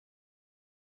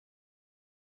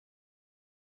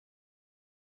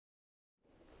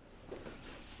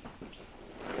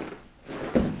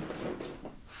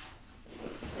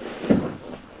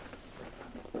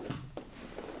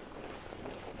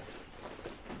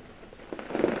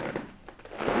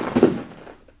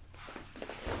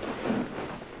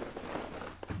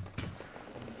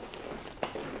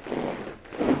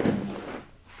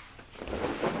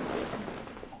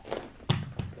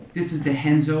This is the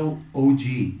Renzo OG.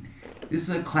 This is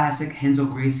a classic Renzo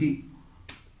Gracie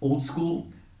old school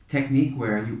technique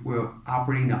where we're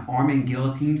operating the arm and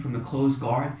guillotine from the closed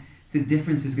guard. The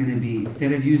difference is going to be,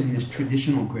 instead of using this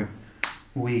traditional grip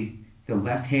where the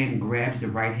left hand grabs the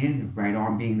right hand, the right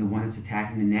arm being the one that's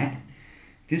attacking the neck,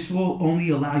 this will only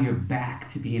allow your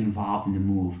back to be involved in the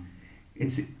move.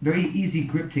 It's a very easy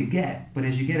grip to get, but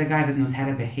as you get a guy that knows how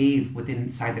to behave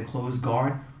inside the closed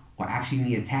guard or actually in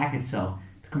the attack itself,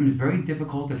 it becomes very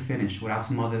difficult to finish without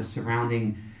some other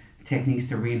surrounding techniques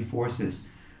to reinforce this.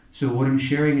 So what I'm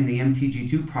sharing in the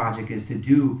MTG2 project is to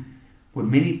do what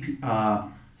many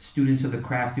students of the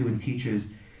craft do and teachers,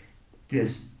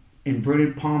 this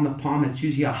inverted palm to palm that's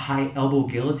usually a high elbow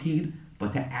guillotine,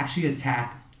 but to actually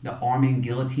attack the arm and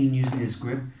guillotine using this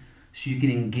grip so you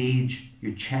can engage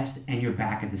your chest and your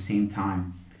back at the same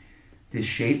time. This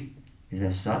shape is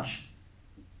as such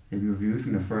that we reviewed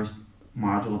from the first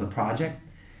module of the project.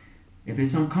 If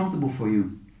it's uncomfortable for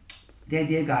you, the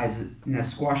idea, guys, is in that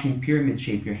squashing pyramid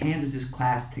shape, your hands are just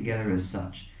clasped together as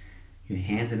such. Your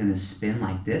hands are going to spin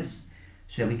like this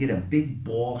so that we get a big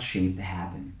ball shape to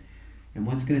happen. And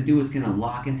what it's going to do is going to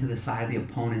lock into the side of the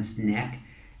opponent's neck.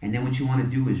 And then what you want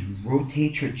to do is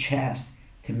rotate your chest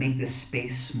to make the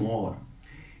space smaller.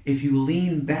 If you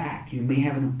lean back, you may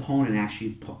have an opponent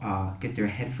actually get their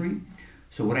head free.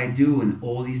 So what I do in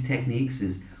all these techniques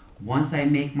is once I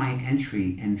make my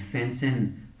entry and fence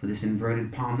in for this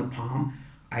inverted palm to palm,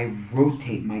 I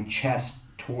rotate my chest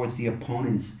towards the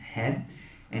opponent's head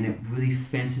and it really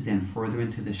fences them further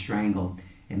into the strangle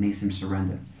and makes them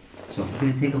surrender. So we're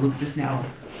going to take a look at this now,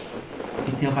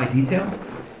 detail by detail,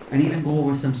 and even go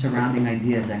over some surrounding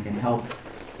ideas that can help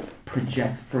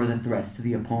project further threats to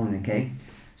the opponent, okay?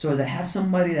 So as I have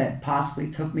somebody that possibly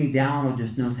took me down or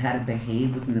just knows how to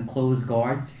behave within the closed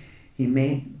guard, he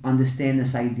may understand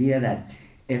this idea that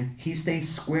if he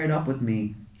stays squared up with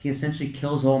me, he essentially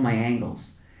kills all my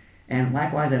angles. And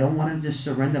likewise, I don't want to just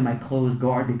surrender my closed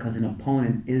guard because an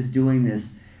opponent is doing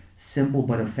this simple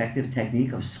but effective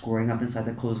technique of squaring up inside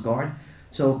the closed guard.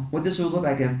 So what this will look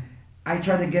like, if I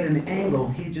try to get an angle,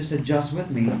 he just adjusts with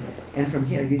me, and from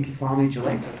here, you can follow me with your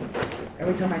legs.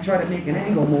 Every time I try to make an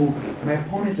angle move, my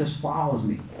opponent just follows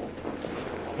me.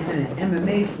 And in an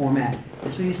MMA format,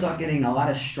 this is where you start getting a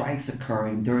lot of strikes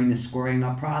occurring during the squaring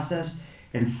up process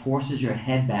and forces your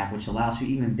head back, which allows for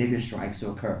even bigger strikes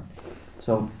to occur.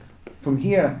 So from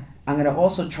here, I'm going to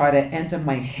also try to enter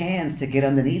my hands to get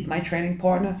underneath my training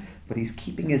partner, but he's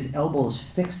keeping his elbows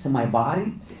fixed to my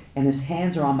body, and his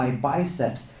hands are on my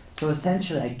biceps. So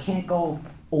essentially, I can't go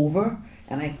over,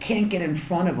 and I can't get in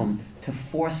front of him to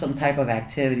force some type of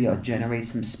activity or generate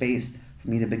some space for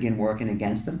me to begin working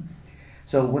against him.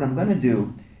 So what I'm going to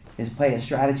do is play a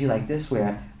strategy like this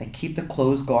where I keep the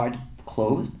closed guard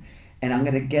closed, and I'm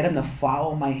going to get him to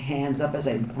follow my hands up as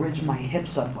I bridge my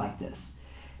hips up like this.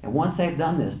 And once I've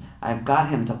done this, I've got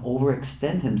him to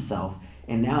overextend himself,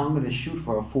 and now I'm going to shoot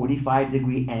for a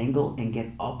 45-degree angle and get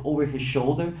up over his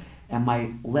shoulder, and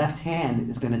my left hand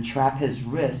is going to trap his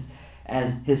wrist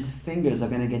as his fingers are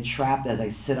going to get trapped as I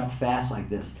sit up fast like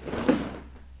this.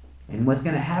 And what's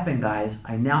going to happen, guys,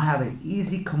 I now have an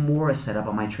easy Kimura set up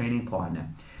on my training partner.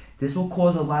 This will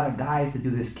cause a lot of guys to do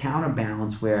this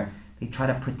counterbalance where they try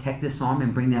to protect this arm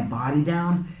and bring their body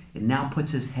down. It now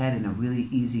puts his head in a really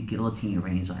easy guillotine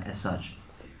range as such.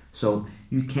 So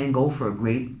you can go for a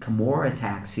great Kimura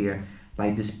attacks here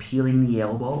by just peeling the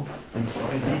elbow and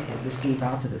starting to hip escape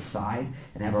out to the side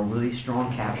and have a really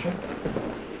strong capture.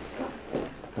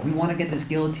 But we want to get this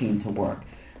guillotine to work.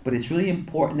 But it's really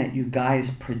important that you guys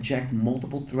project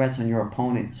multiple threats on your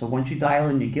opponent. So once you dial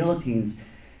in your guillotines,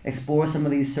 explore some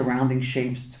of these surrounding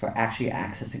shapes for actually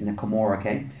accessing the Kimura,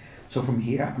 okay? So from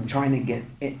here, I'm trying to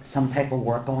get some type of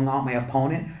work going on with my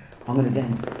opponent. I'm going to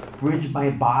then bridge my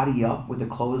body up with the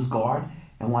closed guard.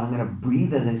 And when I'm going to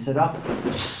breathe as I sit up,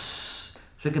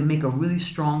 so I can make a really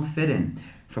strong fit in.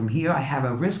 From here, I have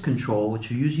a wrist control,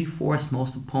 which will usually force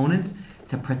most opponents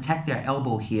to protect their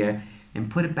elbow here and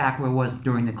put it back where it was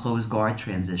during the closed guard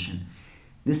transition.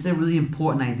 This is a really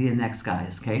important idea next,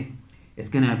 guys, okay? It's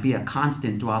going to be a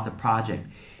constant throughout the project.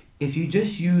 If you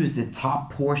just use the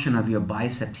top portion of your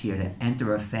bicep here to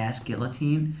enter a fast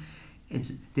guillotine,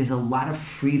 there's a lot of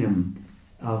freedom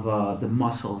of the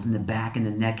muscles in the back and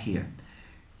the neck here.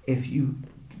 If you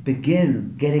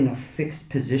begin getting a fixed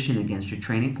position against your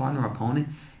training partner or opponent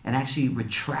and actually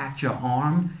retract your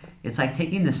arm, it's like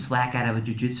taking the slack out of a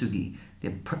jiu-jitsu gi.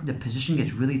 The position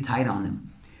gets really tight on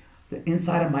them. The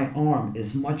inside of my arm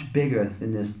is much bigger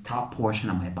than this top portion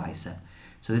of my bicep.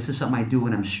 So this is something I do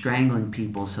when I'm strangling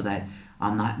people so that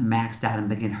I'm not maxed out and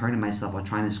begin hurting myself or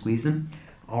trying to squeeze them.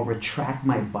 I'll retract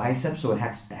my bicep so it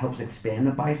helps expand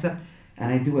the bicep,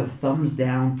 and I do a thumbs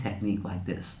down technique like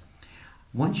this.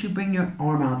 Once you bring your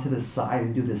arm out to the side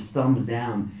and do this thumbs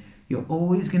down, you're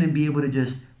always going to be able to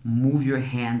just move your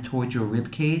hand towards your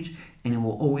rib cage, and it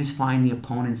will always find the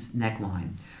opponent's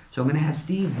neckline. So I'm going to have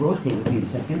Steve rotate with me a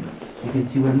second. You can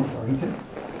see what I'm referring to.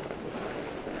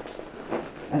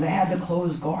 As I have the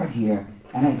closed guard here,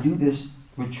 and I do this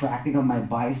retracting of my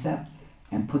bicep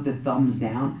and put the thumbs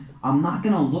down, I'm not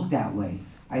going to look that way.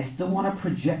 I still want to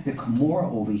project the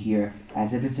Kimura over here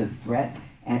as if it's a threat,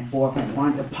 or if I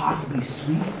wanted to possibly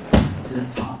sweep to the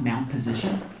top mount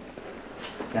position.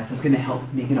 That's what's going to help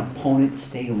make an opponent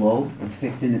stay low and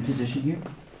fixed in the position here.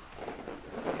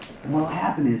 And what will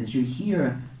happen is you're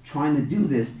here trying to do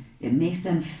this, it makes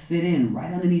them fit in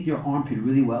right underneath your armpit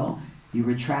really well. You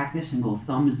retract this and go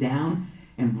thumbs down,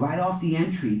 and right off the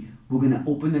entry, we're going to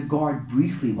open the guard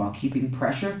briefly while keeping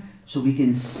pressure so we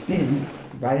can spin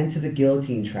right into the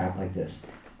guillotine trap like this.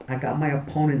 I got my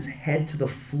opponent's head to the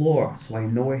floor so I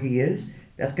know where he is.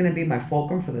 That's going to be my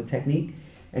fulcrum for the technique.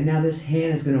 And now this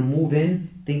hand is going to move in,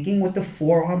 thinking with the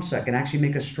forearm so I can actually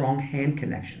make a strong hand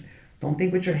connection. Don't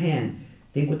think with your hand,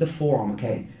 think with the forearm,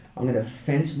 okay? I'm going to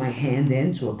fence my hand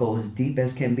in so it goes as deep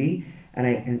as can be,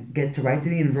 and get to right to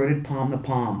the inverted palm to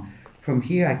palm. From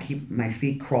here, I keep my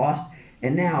feet crossed,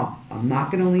 and now I'm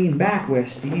not going to lean back where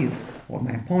Steve or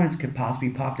my opponents could possibly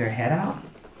pop their head out.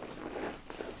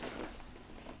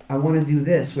 I want to do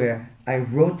this where I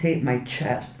rotate my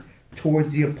chest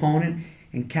towards the opponent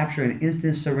and capture an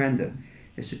instant surrender.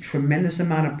 It's a tremendous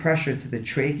amount of pressure to the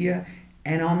trachea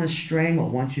and on the strangle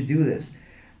once you do this.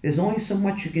 There's only so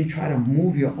much you can try to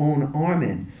move your own arm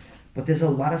in, but there's a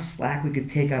lot of slack we could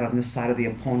take out on the side of the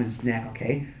opponent's neck,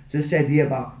 okay? So this idea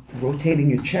about rotating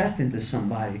your chest into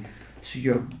somebody so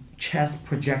your chest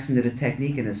projects into the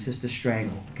technique and assists the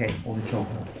strangle, okay? Or the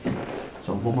chokehold.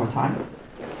 So one more time.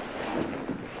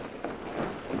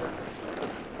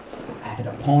 I have an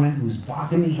opponent who's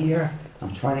blocking me here.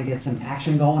 I'm trying to get some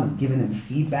action going. I'm giving him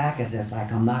feedback as if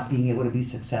like I'm not being able to be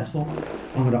successful.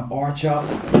 I'm going to arch up,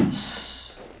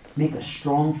 make a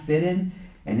strong fit in,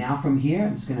 and now from here,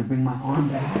 I'm just going to bring my arm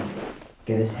back,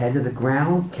 get his head to the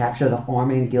ground, capture the arm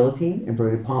in guillotine,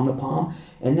 inverted palm to palm,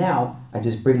 and now I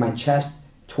just bring my chest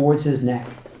towards his neck,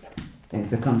 and it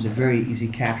becomes a very easy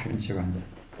capture and surrender.